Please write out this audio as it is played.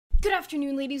Good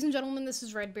afternoon, ladies and gentlemen, this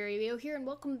is Redberry Leo here, and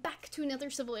welcome back to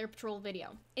another Civil Air Patrol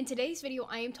video. In today's video,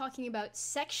 I am talking about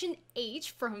Section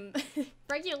H from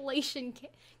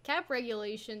Cap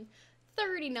Regulation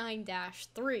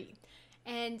 39-3,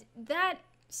 and that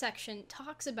section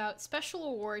talks about special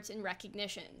awards and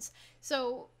recognitions.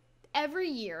 So, every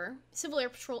year, Civil Air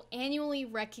Patrol annually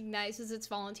recognizes its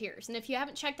volunteers, and if you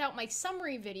haven't checked out my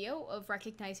summary video of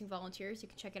recognizing volunteers, you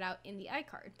can check it out in the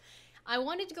iCard. I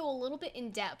wanted to go a little bit in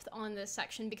depth on this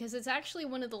section because it's actually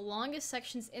one of the longest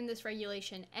sections in this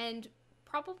regulation and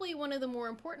probably one of the more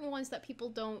important ones that people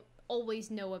don't always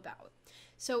know about.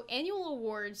 So annual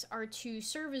awards are to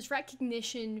serve as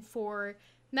recognition for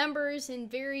members in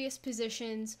various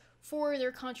positions for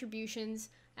their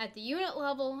contributions at the unit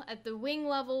level, at the wing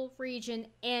level, region,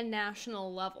 and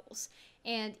national levels.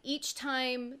 And each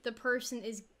time the person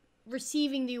is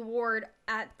receiving the award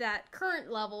at that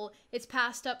current level, it's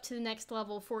passed up to the next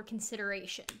level for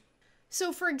consideration.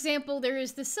 So, for example, there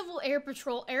is the Civil Air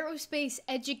Patrol Aerospace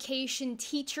Education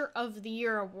Teacher of the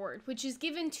Year Award, which is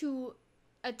given to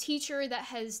a teacher that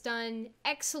has done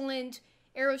excellent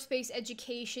aerospace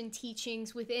education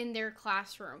teachings within their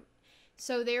classroom.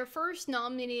 So they're first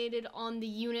nominated on the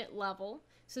unit level,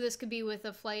 so this could be with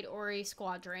a flight or a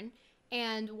squadron.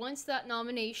 And once that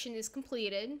nomination is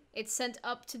completed, it's sent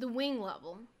up to the wing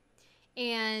level.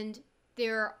 And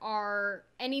there are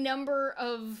any number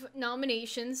of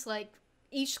nominations, like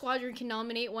each squadron can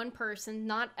nominate one person.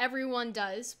 Not everyone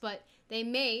does, but they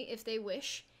may if they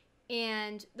wish.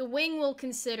 And the wing will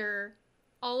consider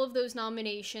all of those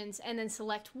nominations and then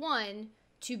select one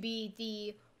to be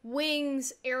the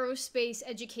Wing's Aerospace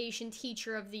Education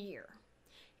Teacher of the Year.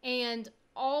 And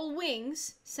all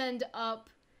wings send up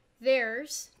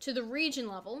theirs to the region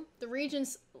level. The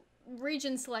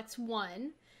region selects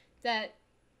one that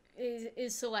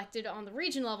is selected on the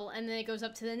region level, and then it goes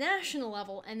up to the national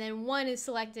level, and then one is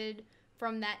selected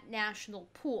from that national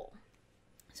pool.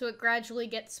 So it gradually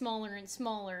gets smaller and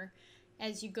smaller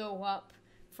as you go up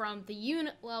from the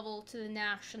unit level to the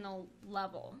national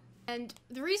level. And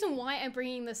the reason why I'm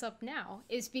bringing this up now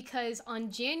is because on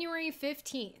January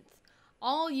 15th,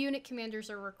 all unit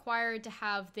commanders are required to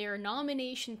have their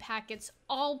nomination packets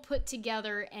all put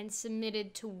together and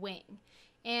submitted to wing.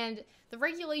 And the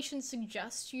regulation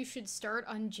suggests you should start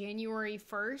on January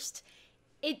 1st.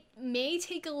 It may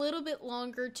take a little bit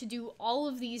longer to do all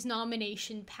of these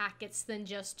nomination packets than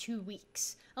just 2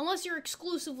 weeks, unless you're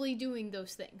exclusively doing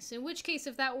those things, in which case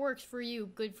if that works for you,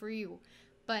 good for you.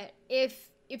 But if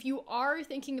you are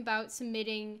thinking about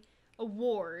submitting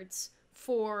awards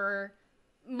for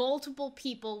multiple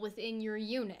people within your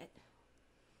unit,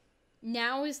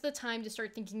 now is the time to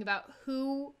start thinking about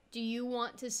who do you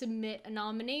want to submit a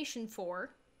nomination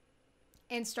for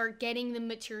and start getting the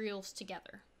materials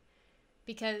together.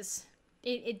 Because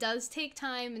it does take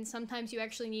time, and sometimes you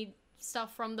actually need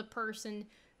stuff from the person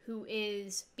who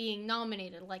is being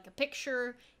nominated, like a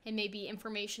picture and maybe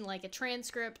information like a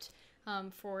transcript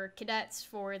for cadets,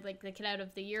 for like the Cadet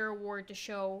of the Year award to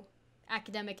show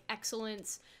academic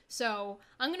excellence. So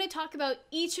I'm going to talk about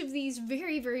each of these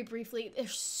very, very briefly.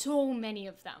 There's so many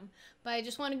of them, but I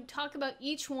just want to talk about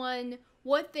each one,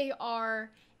 what they are,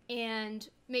 and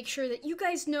make sure that you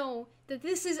guys know that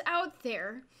this is out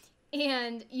there,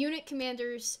 and unit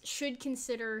commanders should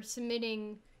consider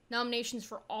submitting nominations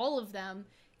for all of them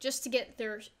just to get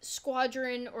their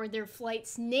squadron or their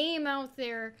flight's name out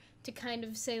there to kind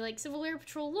of say, like, Civil Air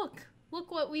Patrol, look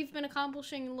what we've been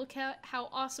accomplishing, and look how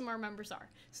awesome our members are.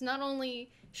 So not only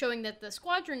showing that the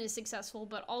squadron is successful,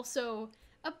 but also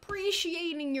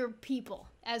appreciating your people,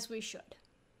 as we should.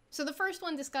 So the first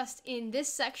one discussed in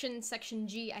this section, Section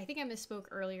G, I think I misspoke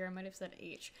earlier, I might have said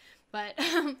H, but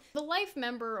the Life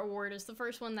Member Award is the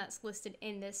first one that's listed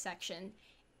in this section,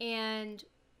 and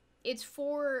it's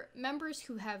for members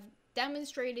who have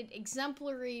demonstrated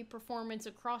exemplary performance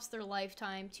across their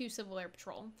lifetime to Civil Air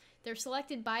Patrol. They're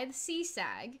selected by the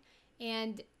CSAG,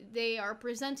 and they are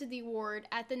presented the award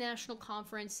at the national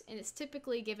conference, and it's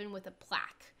typically given with a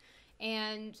plaque.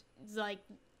 And, like,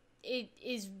 it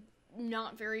is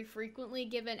not very frequently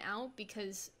given out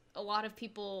because a lot of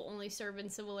people only serve in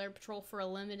Civil Air Patrol for a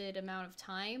limited amount of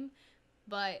time,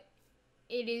 but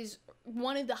it is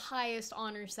one of the highest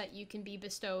honors that you can be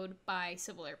bestowed by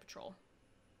Civil Air Patrol.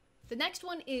 The next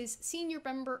one is Senior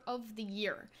Member of the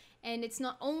Year, and it's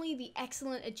not only the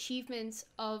excellent achievements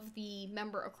of the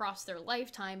member across their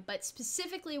lifetime, but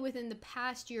specifically within the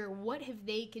past year, what have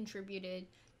they contributed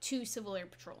to Civil Air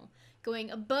Patrol,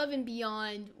 going above and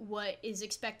beyond what is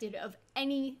expected of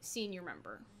any senior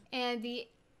member. And the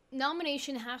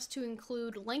nomination has to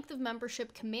include length of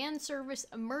membership, command service,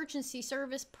 emergency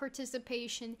service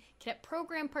participation, cadet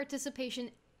program participation,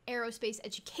 aerospace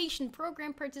education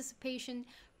program participation,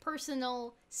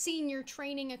 personal senior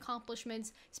training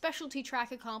accomplishments, specialty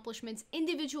track accomplishments,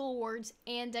 individual awards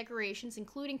and decorations,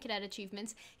 including cadet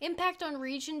achievements, impact on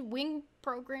region wing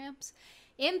programs,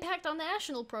 impact on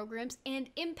national programs, and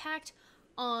impact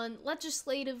on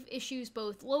legislative issues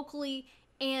both locally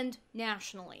and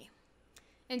nationally.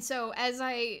 And so, as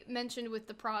I mentioned with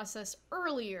the process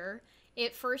earlier,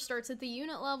 it first starts at the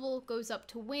unit level, goes up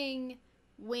to wing,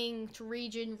 wing to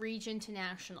region, region to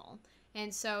national.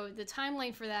 And so the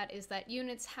timeline for that is that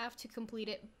units have to complete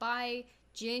it by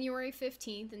January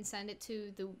 15th and send it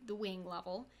to the wing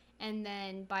level. And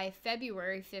then by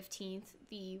February 15th,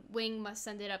 the wing must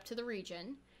send it up to the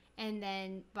region. And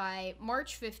then by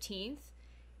March 15th,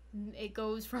 it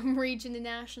goes from region to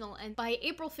national. And by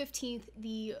April 15th,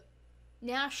 the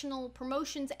National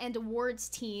Promotions and Awards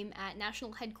team at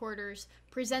National Headquarters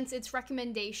presents its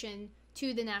recommendation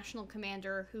to the National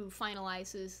Commander, who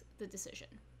finalizes the decision.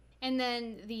 And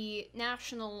then the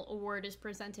National Award is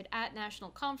presented at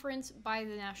National Conference by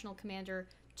the National Commander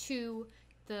to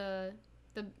the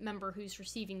member who's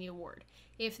receiving the award.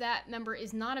 If that member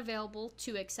is not available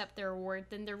to accept their award,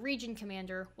 then their region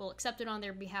commander will accept it on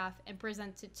their behalf and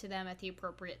present it to them at the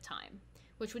appropriate time,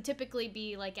 which would typically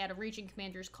be like at a region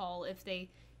commander's call if they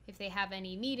have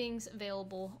any meetings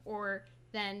available, or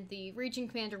then the region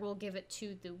commander will give it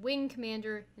to the wing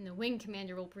commander, and the wing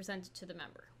commander will present it to the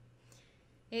member.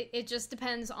 It just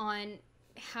depends on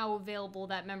how available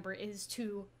that member is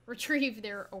to retrieve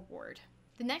their award.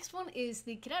 The next one is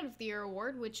the Cadet of the Year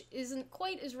Award, which isn't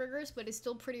quite as rigorous, but is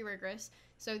still pretty rigorous.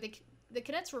 So the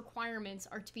cadets' requirements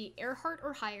are to be Earhart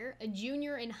or higher, a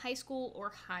junior in high school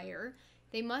or higher.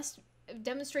 They must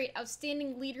demonstrate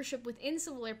outstanding leadership within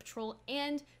Civil Air Patrol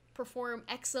and perform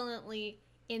excellently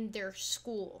in their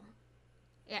school,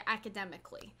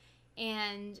 academically.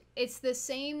 And it's the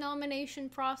same nomination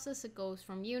process. It goes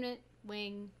from unit,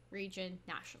 wing, region,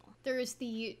 national. There is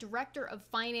the Director of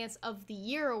Finance of the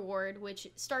Year Award, which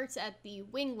starts at the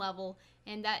wing level,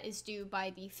 and that is due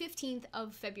by the 15th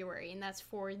of February, and that's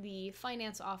for the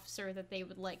finance officer that they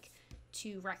would like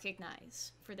to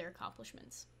recognize for their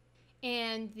accomplishments.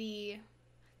 And the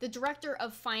Director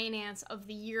of Finance of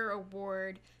the Year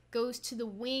Award goes to the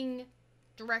wing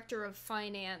Director of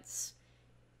Finance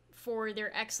for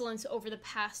their excellence over the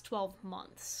past 12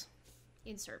 months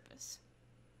in service.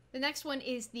 The next one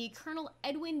is the Colonel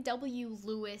Edwin W.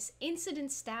 Lewis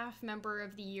Incident Staff Member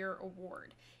of the Year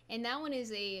Award. And that one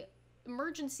is a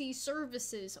Emergency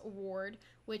Services Award,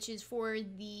 which is for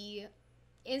the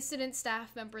incident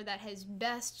staff member that has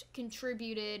best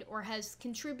contributed or has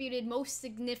contributed most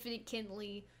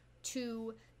significantly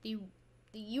to the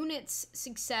unit's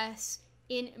success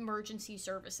in emergency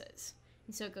services.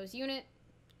 And so it goes unit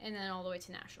and then all the way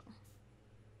to national.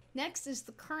 Next is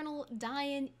the Colonel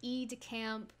Diane E.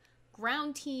 DeCamp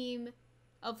Ground Team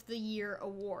of the Year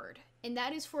Award. And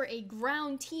that is for a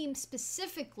ground team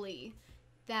specifically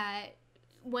that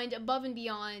went above and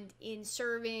beyond in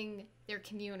serving their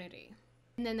community.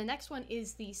 And then the next one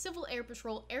is the Civil Air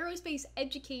Patrol Aerospace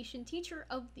Education Teacher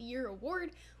of the Year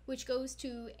Award, which goes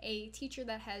to a teacher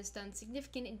that has done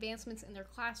significant advancements in their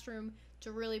classroom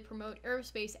to really promote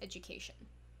aerospace education.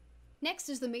 Next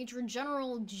is the Major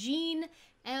General Gene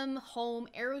M. Holm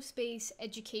Aerospace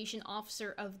Education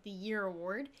Officer of the Year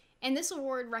Award, and this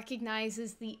award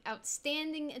recognizes the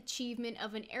outstanding achievement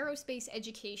of an aerospace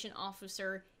education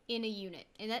officer in a unit,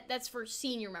 and that's for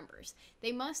senior members.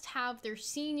 They must have their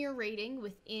senior rating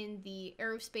within the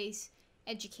Aerospace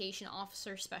Education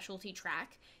Officer specialty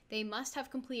track. They must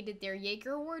have completed their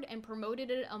Yeager Award and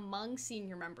promoted it among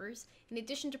senior members, in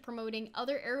addition to promoting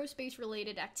other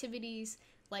aerospace-related activities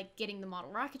like getting the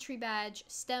Model Rocketry Badge,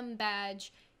 STEM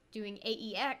Badge, doing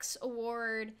AEX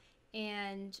Award,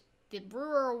 and the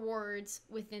Brewer Awards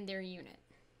within their unit.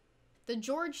 The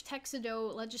George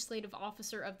Texedo Legislative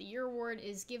Officer of the Year Award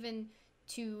is given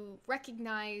to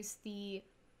recognize the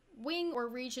wing or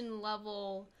region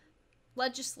level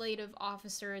legislative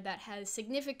officer that has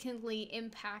significantly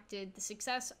impacted the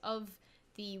success of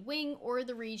the wing or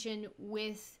the region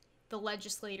with the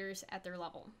legislators at their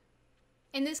level.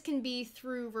 And this can be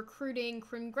through recruiting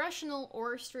congressional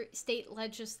or state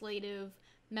legislative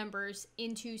members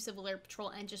into Civil Air Patrol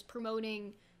and just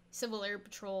promoting Civil Air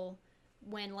Patrol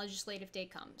when legislative day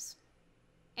comes.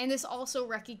 And this also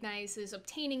recognizes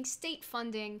obtaining state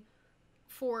funding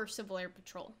for Civil Air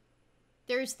Patrol.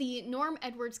 There's the Norm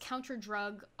Edwards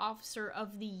Counter-Drug Officer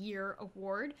of the Year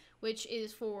Award, which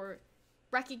is for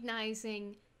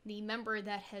recognizing the member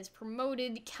that has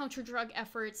promoted counter-drug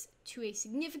efforts to a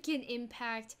significant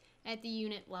impact at the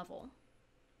unit level.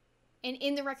 And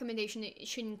in the recommendation, it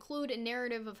should include a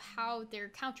narrative of how their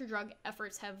counter-drug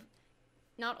efforts have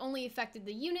not only affected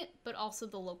the unit, but also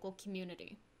the local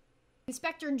community.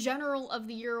 Inspector General of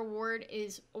the Year award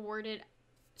is awarded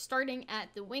starting at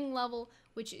the wing level,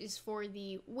 which is for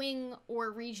the wing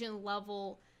or region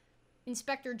level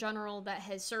Inspector General that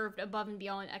has served above and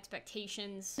beyond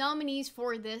expectations. Nominees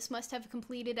for this must have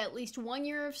completed at least 1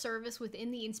 year of service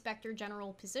within the Inspector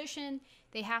General position.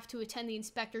 They have to attend the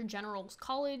Inspector General's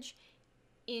College,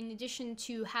 in addition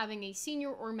to having a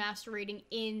senior or master rating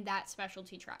in that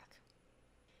specialty track.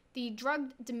 The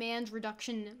Drug Demand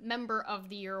Reduction Member of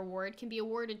the Year award can be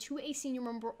awarded to a senior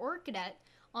member or cadet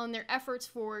on their efforts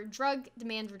for drug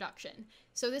demand reduction.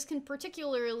 So this can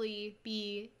particularly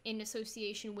be in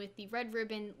association with the Red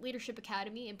Ribbon Leadership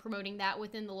Academy and promoting that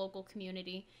within the local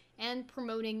community, and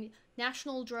promoting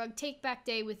National Drug Take-Back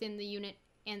Day within the unit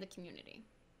and the community.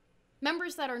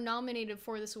 Members that are nominated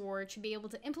for this award should be able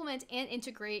to implement and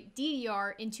integrate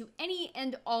DDR into any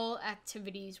and all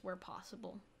activities where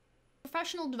possible.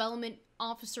 Professional Development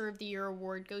Officer of the Year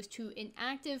award goes to an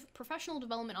active professional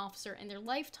development officer and their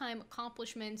lifetime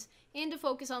accomplishments, and to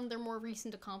focus on their more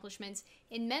recent accomplishments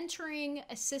in mentoring,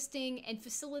 assisting, and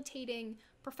facilitating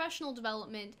professional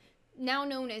development, now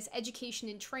known as education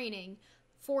and training,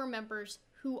 for members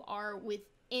who are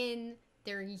within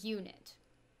their unit.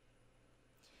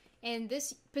 And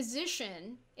this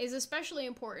position is especially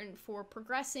important for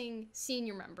progressing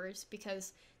senior members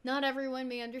because not everyone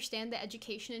may understand the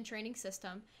education and training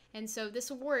system. And so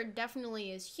this award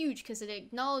definitely is huge because it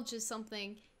acknowledges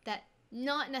something that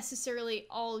not necessarily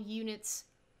all units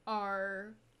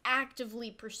are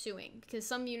actively pursuing, because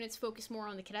some units focus more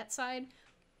on the cadet side,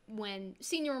 when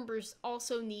senior members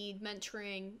also need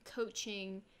mentoring,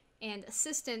 coaching, and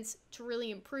assistance to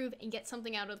really improve and get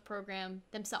something out of the program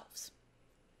themselves.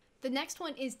 The next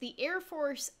one is the Air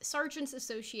Force Sergeants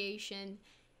Association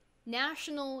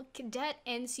National Cadet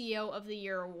NCO of the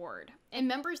Year award. And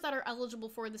members that are eligible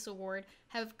for this award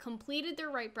have completed their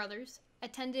Wright Brothers,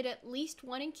 attended at least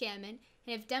one encampment,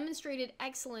 and have demonstrated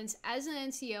excellence as an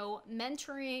NCO,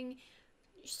 mentoring,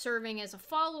 serving as a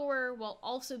follower, while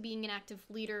also being an active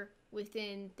leader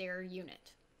within their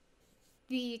unit.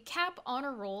 The CAP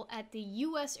Honor Roll at the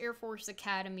U.S. Air Force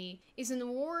Academy is an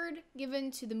award given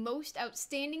to the most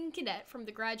outstanding cadet from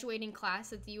the graduating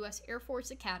class at the U.S. Air Force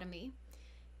Academy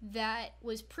that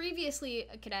was previously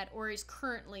a cadet or is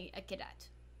currently a cadet.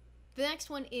 The next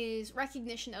one is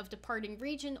recognition of departing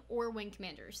region or wing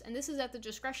commanders, and this is at the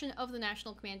discretion of the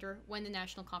national commander when the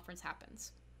national conference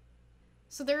happens.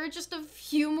 So there are just a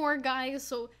few more guys,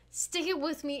 so stick it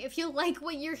with me. If you like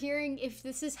what you're hearing, if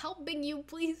this is helping you,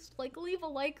 please leave a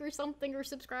like or something, or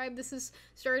subscribe. This is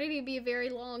starting to be a very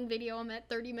long video. I'm at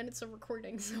 30 minutes of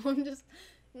recording, so I'm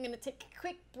gonna take a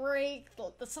quick break.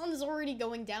 The sun is already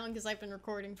going down because I've been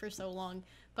recording for so long,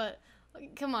 but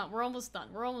come on, we're almost done.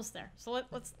 We're almost there. So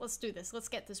let's do this. Let's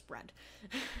get this bread.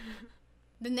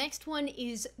 The next one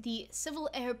is the Civil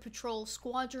Air Patrol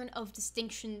Squadron of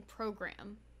Distinction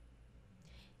program.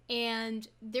 And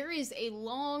there is a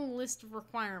long list of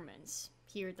requirements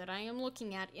here that I am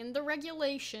looking at in the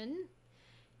regulation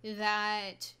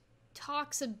that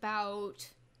talks about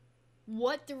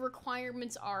what the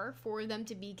requirements are for them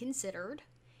to be considered.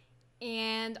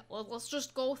 And let's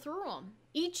just go through them.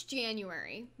 Each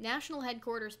January, National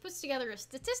Headquarters puts together a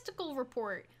statistical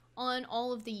report on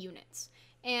all of the units.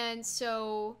 And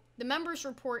so the members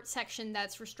report section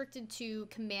that's restricted to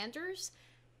commanders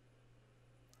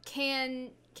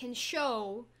can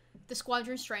show the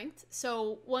squadron strength.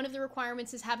 So one of the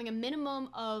requirements is having a minimum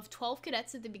of 12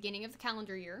 cadets at the beginning of the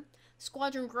calendar year.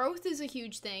 Squadron growth is a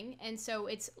huge thing, and so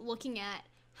it's looking at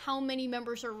how many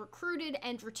members are recruited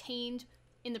and retained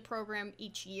in the program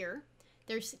each year.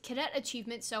 There's cadet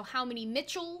achievement, so how many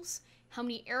Mitchells, how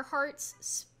many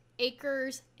Earharts,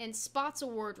 Akers, and Spots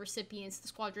Award recipients the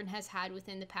squadron has had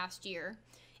within the past year.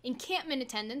 Encampment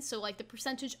attendance, so like the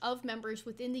percentage of members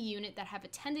within the unit that have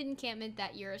attended encampment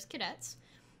that year as cadets.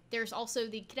 There's also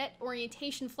the Cadet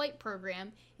Orientation Flight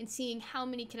Program, and seeing how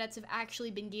many cadets have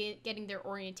actually been getting their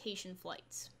orientation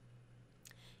flights.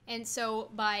 And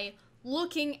so by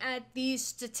looking at these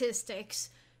statistics,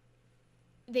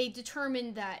 they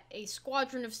determined that a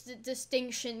squadron of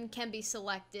distinction can be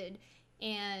selected.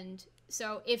 And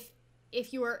so if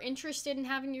you are interested in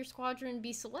having your squadron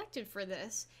be selected for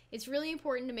this, it's really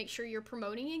important to make sure you're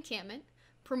promoting encampment,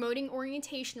 promoting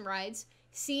orientation rides,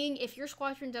 seeing if your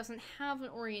squadron doesn't have an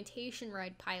orientation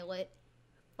ride pilot,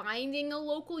 finding a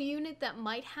local unit that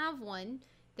might have one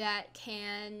that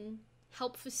can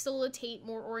help facilitate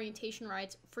more orientation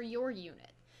rides for your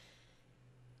unit.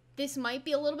 This might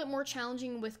be a little bit more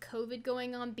challenging with COVID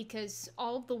going on because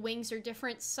all of the wings are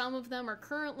different. Some of them are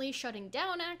currently shutting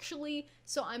down, actually,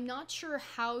 so I'm not sure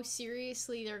how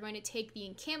seriously they're going to take the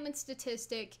encampment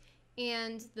statistic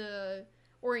and the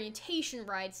orientation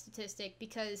ride statistic,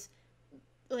 because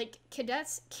like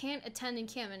cadets can't attend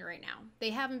encampment right now. They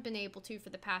haven't been able to for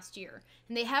the past year,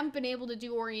 and they haven't been able to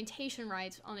do orientation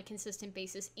rides on a consistent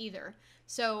basis either.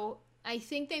 So I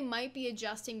think they might be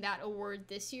adjusting that award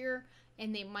this year,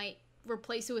 and they might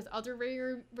replace it with other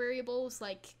variables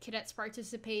like cadets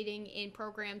participating in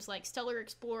programs like Stellar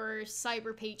Explorers,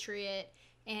 Cyber Patriot,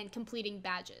 and completing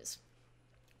badges.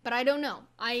 But I don't know.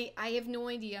 I have no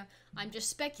idea. I'm just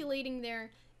speculating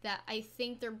there that I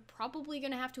think they're probably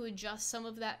going to have to adjust some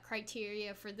of that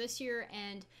criteria for this year,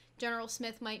 and General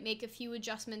Smith might make a few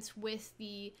adjustments with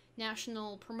the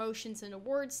National Promotions and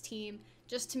Awards team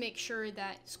just to make sure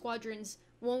that squadrons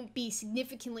won't be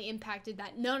significantly impacted,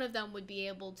 that none of them would be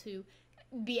able to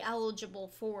be eligible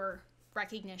for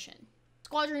recognition.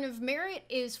 Squadron of Merit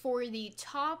is for the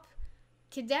top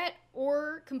cadet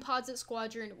or composite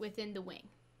squadron within the wing.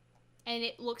 And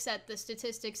it looks at the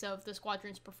statistics of the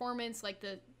squadron's performance, like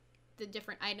the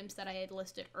different items that I had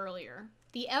listed earlier.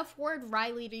 The F. Ward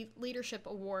Riley Leadership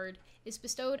Award is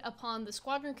bestowed upon the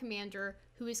squadron commander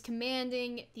who is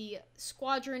commanding the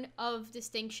squadron of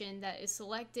distinction that is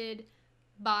selected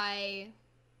and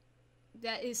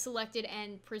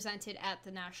presented at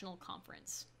the national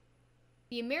conference.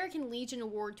 The American Legion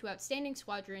Award to Outstanding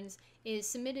Squadrons is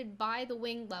submitted by the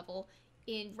wing level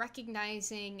in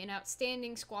recognizing an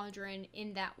outstanding squadron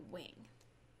in that wing.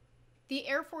 The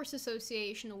Air Force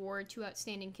Association Award to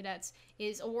Outstanding Cadets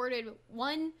is awarded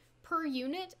one per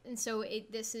unit, and so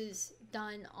this is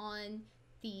done on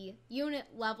the unit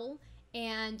level,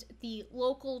 and the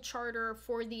local charter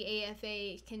for the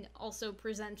AFA can also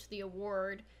present the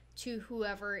award to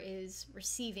whoever is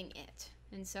receiving it.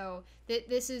 And so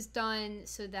this is done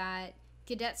so that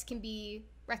cadets can be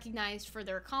recognized for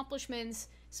their accomplishments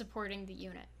supporting the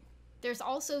unit. There's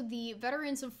also the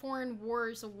Veterans of Foreign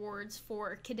Wars Awards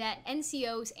for cadet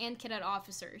NCOs and cadet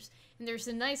officers. And there's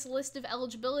a nice list of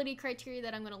eligibility criteria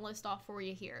that I'm going to list off for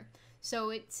you here.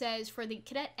 So it says for the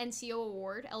Cadet NCO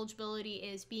Award, eligibility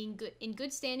is being in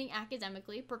good standing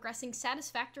academically, progressing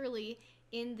satisfactorily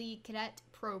in the cadet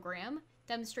program,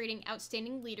 demonstrating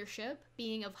outstanding leadership,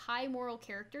 being of high moral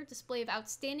character, display of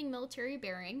outstanding military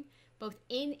bearing, both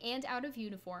in and out of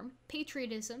uniform,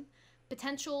 patriotism,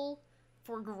 potential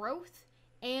for growth,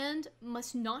 and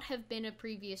must not have been a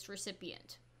previous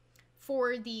recipient.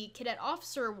 For the Cadet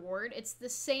Officer Award, it's the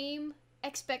same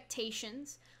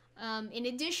expectations, in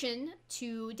addition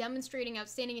to demonstrating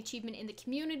outstanding achievement in the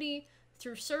community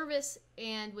through service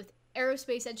and with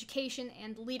aerospace education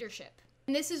and leadership.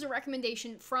 And this is a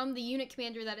recommendation from the unit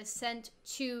commander that is sent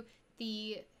to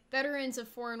the Veterans of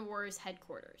Foreign Wars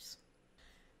headquarters.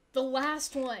 The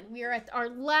last one. We are at our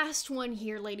last one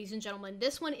here, ladies and gentlemen.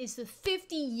 This one is the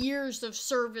 50 Years of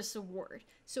Service Award.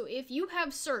 So if you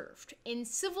have served in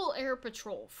Civil Air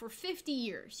Patrol for 50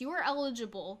 years, you are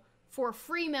eligible for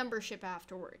free membership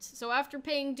afterwards. So after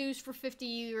paying dues for 50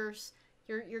 years,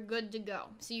 you're good to go.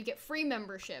 So you get free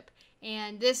membership.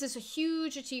 And this is a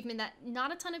huge achievement that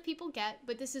not a ton of people get,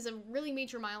 but this is a really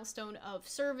major milestone of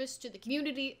service to the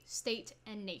community, state,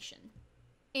 and nation.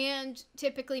 And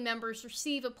typically members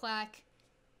receive a plaque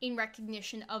in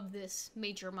recognition of this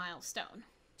major milestone.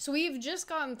 So we've just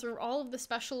gotten through all of the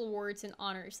special awards and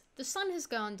honors. The sun has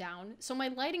gone down, so my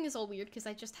lighting is all weird because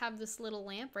I just have this little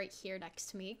lamp right here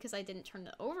next to me because I didn't turn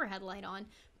the overhead light on.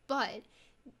 But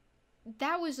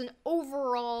that was an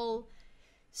overall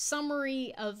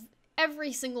summary of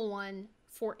every single one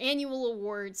for annual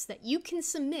awards that you can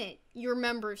submit your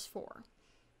members for.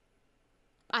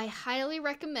 I highly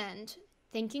recommend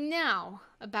thinking now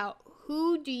about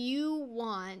who do you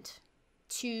want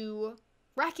to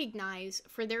recognize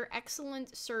for their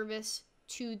excellent service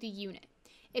to the unit.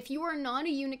 If you are not a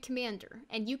unit commander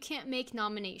and you can't make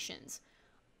nominations,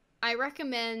 I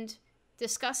recommend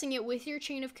discussing it with your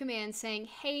chain of command, saying,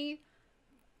 hey,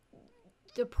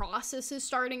 the process is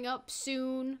starting up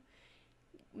soon.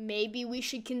 Maybe we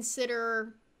should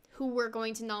consider who we're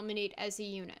going to nominate as a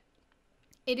unit.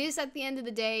 It is, at the end of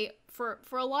the day, for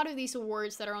a lot of these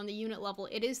awards that are on the unit level,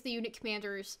 it is the unit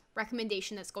commander's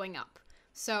recommendation that's going up.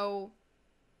 So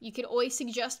you could always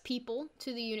suggest people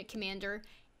to the unit commander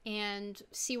and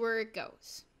see where it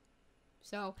goes.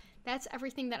 So that's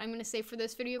everything that I'm going to say for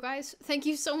this video, guys. Thank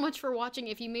you so much for watching.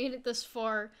 If you made it this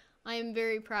far, I am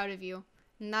very proud of you.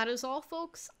 And that is all,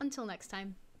 folks. Until next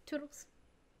time. Toodles.